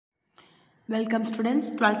Welcome students,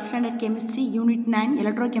 12th standard chemistry unit 9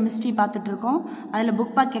 electrochemistry பார்த்துட்டு இருக்கோம். அதில் book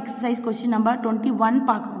pack exercise question number 21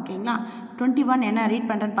 பார்க்கணும். ஓகேங்களா? 21 என்ன ரீட்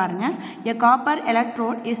பண்றேன்னு பாருங்க. A copper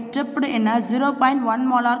electrode is dipped in a 0.1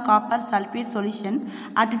 molar copper sulfate solution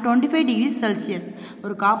at 25 degrees Celsius.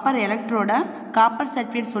 ஒரு காப்பர் எலக்ட்ரோட காப்பர்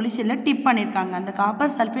சல்ஃபேட் சொல்யூஷன்ல டிப் பண்ணிருக்காங்க. அந்த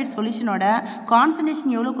காப்பர் சல்ஃபேட் சொல்யூஷனோட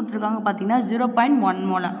கான்சன்ட்ரேஷன் எவ்வளவு கொடுத்திருக்காங்க பாத்தீங்கன்னா 0.1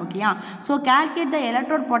 molar. ஓகேயா? So calculate the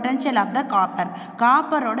electrode potential of the copper.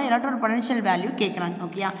 காப்பரோட electrode potential value கேக்குறாங்க.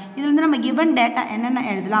 ஓகேயா? இதுல இருந்து நம்ம given data என்னென்ன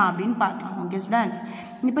எழுதலாம் அப்படினு பார்க்கலாம். ஓகே ஸ்டூடண்ட்ஸ்,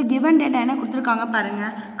 இப்போ given data என்ன கொடுத்திருக்காங்க பாருங்க.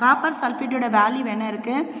 காப்பர் சல்ஃபேட்டோட வேல்யூ என்ன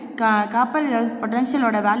இருக்கு, காப்பர்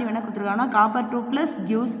பொட்டன்ஷியலோட வேல்யூ என்ன கொடுத்திருக்காங்கன்னா copper 2+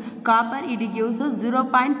 gives copper it gives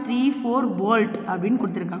 0.34 volt அப்படினு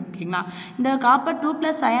கொடுத்திருக்காங்க. ஓகேங்களா? இந்த காப்பர்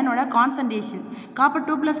 2+ அயனோட கான்சன்ட்ரேஷன், காப்பர்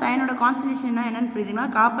 2+ அயனோட கான்சன்ட்ரேஷன் என்னன்னு புரியுதுங்களா?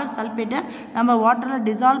 காப்பர் சல்ஃபேட்டை நம்ம வாட்டர்ல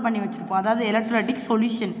டிசால்வ் பண்ணி வச்சிருப்போம், அதாவது எலக்ட்ரோலைட்டிக்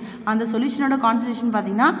சொல்யூஷன். அந்த சொல்யூஷனோட கான்சன்ட்ரேஷன்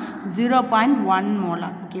பாத்தீங்கன்னா 0.1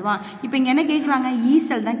 molar. ஓகேவா? இப்போ இங்க என்ன கேக்குறாங்க, E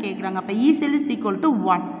cell தான் கேக்குறாங்க. அப்ப E cell is equal to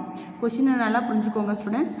 1. Question நல்லா புரிஞ்சுக்கோங்க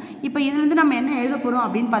ஸ்டூடண்ட்ஸ். இப்போ இதுல இருந்து நம்ம என்ன எழுத போறோம்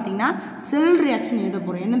அப்படினு பாத்தீங்கன்னா செல் ரியாக்ஷன் எழுத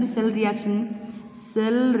போறோம். என்னது செல் reaction?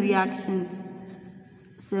 Sell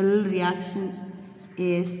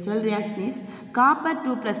reaction is copper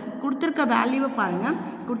 2+ கொடுத்திருக்க வேல்யூவை பாருங்க.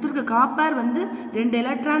 கொடுத்திருக்க காப்பர் வந்து 2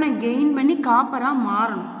 எலக்ட்ரானை கெயின் பண்ணி காப்பரா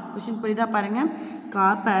மாறணும். क्वेश्चन புரியுதா பாருங்க.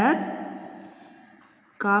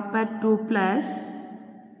 copper 2+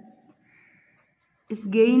 is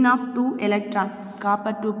gain of 2 electron.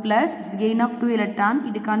 Copper 2+ is gain of 2 electron.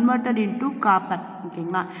 It converted into copper.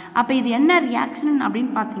 ஓகேங்களா? அப்ப இது என்ன ரியாக்ஷன்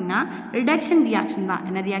அப்படினு பாத்தீங்கன்னா ரிடக்ஷன் ரியாக்ஷன் தான்.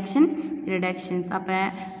 என்ன ரியாக்ஷன்? ரிடக்ஷன்ஸ். அப்ப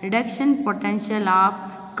reduction potential of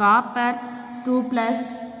copper 2+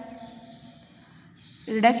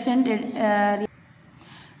 reduction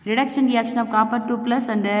reaction of copper 2+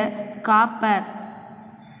 and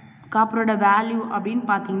காப்பரோட value அப்படின்னு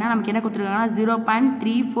பார்த்தீங்கன்னா நமக்கு என்ன கொடுத்துருக்காங்கன்னா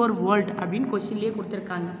 0.34 வோல்ட் அப்படின்னு கொஸ்டின்லேயே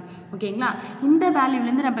கொடுத்துருக்காங்க. ஓகேங்களா? இந்த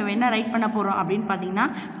வேல்யூலேருந்து நம்ம என்ன ரைட் பண்ண போகிறோம் அப்படின்னு பார்த்தீங்கன்னா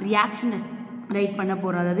ரியாக்ஷன் ரைட் பண்ண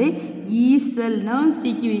போகிறோம். அதாவது E cell நர்ன்ஸ்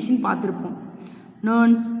ஈக்குவேஷன் பார்த்துருப்போம்.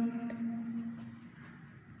 Nernst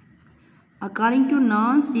according to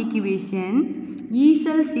Nernst equation E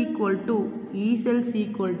cells equal to E0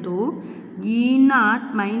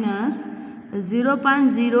 minus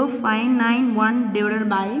 0.0591 divided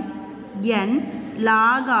by n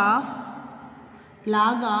log of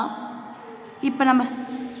இப்போ நம்ம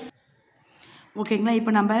ஓகேங்களா,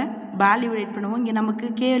 இப்போ நம்ம வேல்யூ ரைட் பண்ணுவோம். இங்கே நமக்கு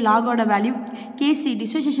கே லாகோட வேல்யூ கேசி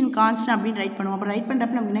டிசோசியேஷன் கான்ஸ்டன்ட் அப்படின்னு ரைட் பண்ணுவோம். அப்போ ரைட்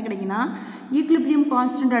பண்ணுறப்ப நமக்கு என்ன கிடைக்குன்னா ஈக்லிபிரியம்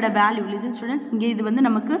கான்ஸ்டன்டோட வேல்யூ. லிசன் ஸ்டூடெண்ட்ஸ், இங்கே இது வந்து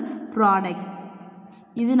நமக்கு ப்ராடக்ட்,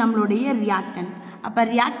 இது நம்மளுடைய ரியாக்டன்ட். அப்போ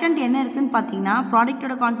ரியாக்டன்ட் என்ன இருக்குன்னு பார்த்தீங்கன்னா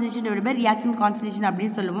ப்ராடக்டோட concentration divide by reactant concentration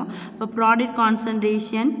அப்படின்னு சொல்லுவோம். இப்போ product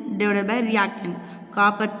concentration divide by reactant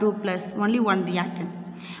copper 2+ only 1 reactant.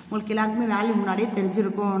 உங்களுக்கு எல்லாருக்குமே வேல்யூ முன்னாடியே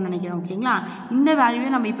தெரிஞ்சிருக்கும்னு நினைக்கிறேன். ஓகேங்களா? இந்த வேல்யூவை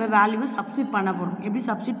நம்ம இப்போ வேல்யூவை சப்ஸ்டிட் பண்ண போகிறோம். எப்படி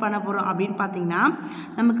சப்ஸ்டிட் பண்ண போகிறோம் அப்படின்னு பார்த்தீங்கன்னா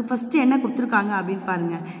நமக்கு ஃபஸ்ட்டு என்ன கொடுத்துருக்காங்க அப்படின்னு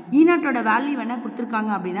பாருங்கள். ஈனாட்டோட வேல்யூ என்ன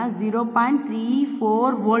கொடுத்துருக்காங்க அப்படின்னா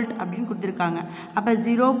 0.34 வோல்ட் அப்படின்னு கொடுத்துருக்காங்க. அப்போ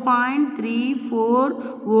 0.34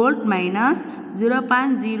 வோல்ட் மைனஸ்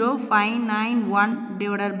 0.0591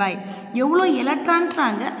 டிவைடட் பை எவ்வளோ எலக்ட்ரான்ஸ்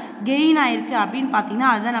அங்கே கெயின் ஆயிருக்கு அப்படின்னு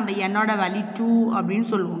பார்த்தீங்கன்னா அதுதான் நம்ம என்னோட வேல்யூ 2 அப்படின்னு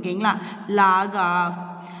சொல்லுவோம். ஓகேங்களா? Lock of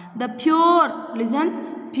the pure, listen,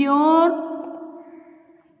 pure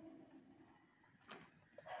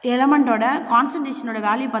element ஓட கான்சன்ட்ரேஷனோட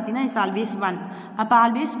வேல்யூ பார்த்தீங்கன்னா இஸ் ஆல்வேஸ் 1. அப்போ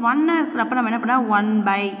ஆல்வேஸ் 1 இருக்கிறப்ப நம்ம என்ன பண்ணால் 1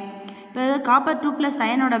 பை இப்போ காப்பர் 2+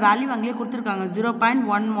 அயனோட வேல்யூ அங்கேயே கொடுத்துருக்காங்க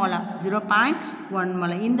 0.1 molar. 0.1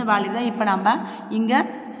 molar இந்த வேல்யூ தான் இப்போ நம்ம இங்கே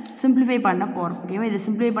சிம்பிளிஃபை பண்ண போகிறோம். ஓகேவா? இதை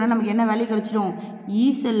சிம்பிளிஃபை பண்ணால் நமக்கு என்ன வேல்யூ கிடச்சிடும்? E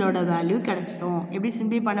செல்லோட வேல்யூ கிடச்சிடும். எப்படி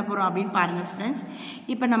சிம்பிளிஃபை பண்ண போகிறோம் அப்படின்னு பாருங்கள் ஸ்டூடெண்ட்ஸ்.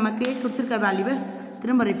 இப்போ நமக்கு கொடுத்துருக்க வேல்யூவை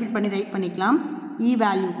திரும்ப ரிப்பீட் பண்ணி ரைட் பண்ணிக்கலாம். E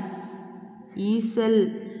value E cell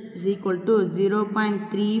is equal to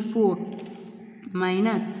 0.34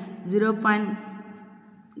 minus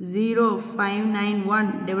 0.0591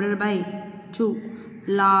 divided by 2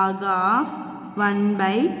 log of 1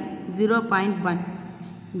 by 0.1.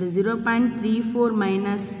 The 0.34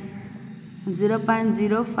 minus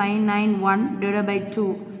 0.0591 divided by 2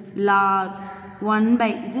 log 1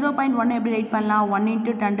 by 0.1 எப்படி ரைட் பண்ணலாம்? 1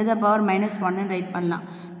 into 10 to the power minus 1 right பண்ணலாம்.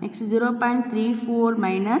 Next 0.34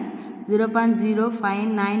 minus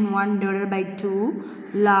 0.0591 divided by 2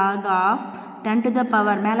 log of 10 to the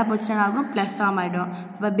power மேலே போச்சுன்னா ஆகும் plus ஆகிடும்.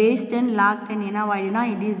 இப்போ base 10 log 10 என்ன ஆகிடும்னா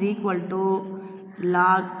it is equal to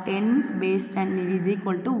log 10 base 10 it is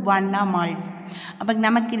equal to 1 மாறிடும். அப்போ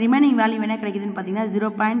நமக்கு ரிமைனிங் வேல்யூ என்ன கிடைக்குதுன்னு பார்த்தீங்கன்னா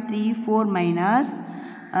 0.34 minus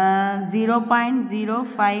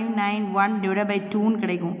 0.0591 divided by 2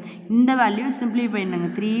 கிடைக்கும். இந்த வேல்யூ சிம்பிளிஃபை பண்ணுங்க.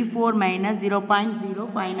 34 minus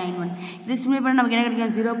 0.0591. இது சிம்பிளிஃபை பண்ண நமக்கு என்ன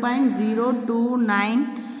கிடைக்கும்?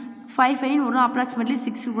 0.0295 வரும். அப்ராக்சிமேட்லி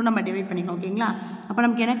 6 கூட நம்ம டிவைட் பண்ணிக்கலாம். ஓகேங்களா? அப்போ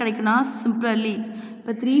நமக்கு என்ன கிடைக்கும்னா சிம்பிளி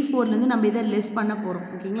இப்போ 34லேருந்து நம்ம இதை லெஸ் பண்ண போகிறோம்.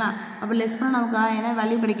 ஓகேங்களா? அப்போ லெஸ் பண்ண நமக்கு என்ன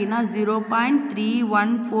வேல்யூ கிடைக்குன்னா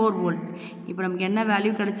 0.314 வோல்ட். இப்போ நமக்கு என்ன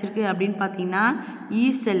வேல்யூ கிடைச்சிருக்கு அப்படின்னு பார்த்தீங்கன்னா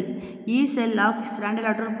இ செல் of standard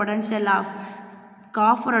electrode potential of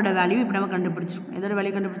காப்பரோட value இப்போ நம்ம கண்டுபிடிச்சிருக்கோம். எதோட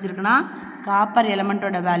வேல்யூ கண்டுபிடிச்சிருக்குன்னா காப்பர்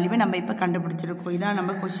எலமெண்ட்டோட வேல்யூவை நம்ம இப்போ கண்டுபிடிச்சிருக்கோம். இதான்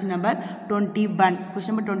நம்ம கொஸ்டின் நம்பர் 21.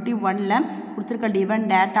 கொஸ்டின் நம்பர் 21ல் கொடுத்துருக்க டிவன்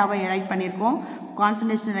டேட்டாவை ரைட் பண்ணியிருக்கோம்,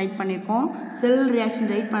 கான்சன்ட்ரேஷன் ரைட் பண்ணியிருக்கோம், செல் ரியாக்ஷன்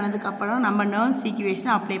ரைட் பண்ணதுக்கப்புறம் நம்ம நர்ன்ஸ்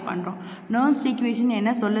ஈக்குவேஷன் அப்ளை பண்ணுறோம். நர்ன்ஸ் ஈக்குவேஷன்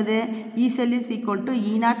என்ன சொல்லுது? இ செல் is equal to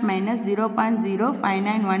E0 minus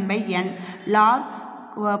 0.0591/n lock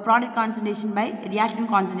product concentration by ரியாக்டன்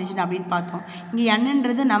concentration அப்படின்னு பார்த்தோம். இங்கே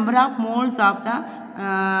என்னன்றது number of moles of the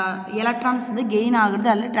electrons வந்து கெயின் ஆகுறது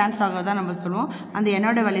அல்லது ட்ரான்ஸ்ஃபர் ஆகுறது தான் நம்ம சொல்லுவோம். அந்த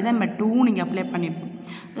என்னோட வேல்யூ தான் நம்ம 2 நீங்கள் அப்ளை பண்ணியிருப்போம்.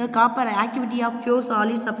 Copper activity of pure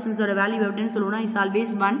solid சப்ஸ்டன்ஸோட value எப்படின்னு சொல்லுவோம்னா is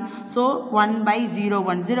always 1. So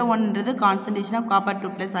 1/01. 01ன்றது concentration of copper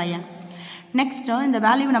 2 + ion. Next இந்த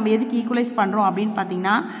வேல்யூவை நம்ம எதுக்கு ஈக்குவலைஸ் பண்ணுறோம் அப்படின்னு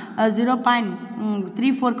பார்த்தீங்கன்னா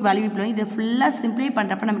 0.34க்கு வேல்யூ இப்போ இதை ஃபுல்லாக சிம்பிளை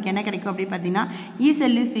பண்ணுறப்ப நமக்கு என்ன கிடைக்கும் அப்படின்னு பார்த்தீங்கன்னா இ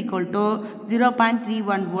செல் இஸ் ஈக்குவல் டு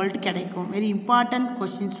 0.31 வோல்ட் கிடைக்கும். Very important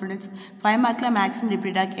question students. 5 மார்க்கில் மேக்ஸிமம்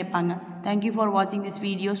ரிப்பீட்டாக கேட்பாங்க. தேங்க்யூ ஃபார் வாட்சிங் திஸ்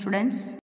வீடியோ ஸ்டூடெண்ட்ஸ்.